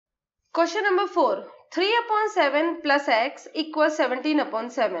Question number 4. 3/7 plus x equals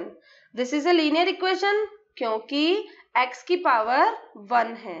 17/7. This is a linear equation क्योंकि x की power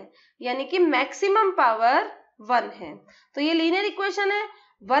 1 है, यानी कि मैक्सिमम पावर 1 है। तो ये लीनियर इक्वेशन है।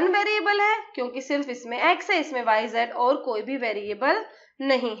 1 वेरिएबल है क्योंकि सिर्फ इसमें x है, इसमें y z और कोई भी वेरिएबल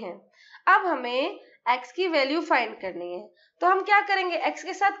नहीं है। अब हमें x की वैल्यू फाइंड करनी है, तो हम क्या करेंगे, x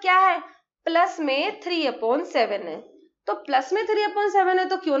के साथ क्या है, प्लस में 3/7 है, तो प्लस में 3/7 है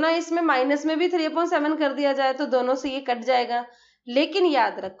तो क्यों ना इसमें माइनस में भी 3/7 कर दिया जाए, तो दोनों से ये कट जाएगा। लेकिन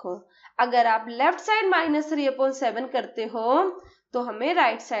याद रखो, अगर आप लेफ्ट साइड माइनस 3/7 करते हो तो हमें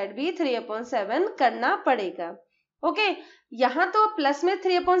राइट साइड भी 3/7 करना पड़ेगा। ओके, यहाँ तो प्लस में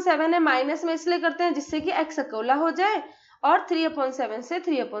 3/7 है, माइनस में इसलिए करते हैं जिससे कि x अकेला हो जाए और 3/7 से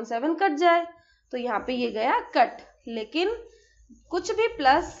 3/7 कट जाए, तो यहाँ पे ये गया कट। लेकिन कुछ भी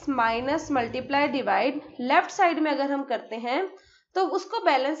plus minus multiply divide left side में अगर हम करते हैं तो उसको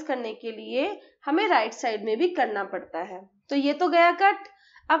बैलेंस करने के लिए हमें राइट साइड में भी करना पड़ता है। तो ये तो गया कट।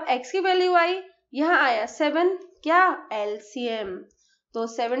 अब x की वैल्यू आई, यहाँ आया 7, क्या एलसीएम, तो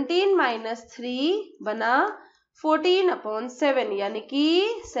 17 माइनस 3 बना 14/7, यानी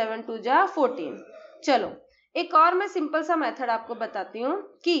कि 7 2 जा 14। चलो एक और मैं सिंपल सा मेथड आपको बताती हूँ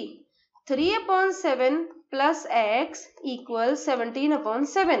कि 3/7 प्लस x इक्वल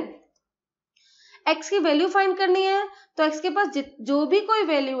 17/7। x की वैल्यू फाइंड करनी है तो x के पास जो भी कोई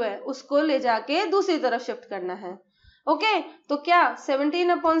वैल्यू है उसको ले जाके दूसरी तरफ शिफ्ट करना है। ओके, तो क्या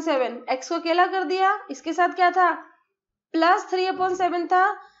 17/7 x को अकेला कर दिया, इसके साथ क्या था, प्लस 3/7 था।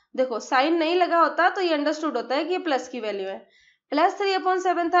 देखो साइन नहीं लगा होता तो ये अंडरस्टूड होता है कि ये प्लस की वैल्यू है। प्लस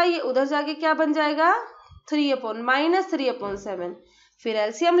 3/7 था, ये उधर जाके क्या बन जाएगा, माइनस 3/7। फिर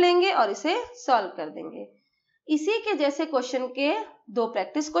एलसीएम लेंगे और इसे सॉल्व कर देंगे। इसी के जैसे क्वेश्चन के 2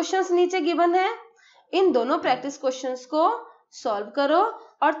 प्रैक्टिस क्वेश्चंस नीचे गिवन है। इन दोनों प्रैक्टिस क्वेश्चंस को सॉल्व करो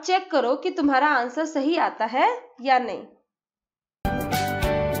और चेक करो कि तुम्हारा आंसर सही आता है या नहीं।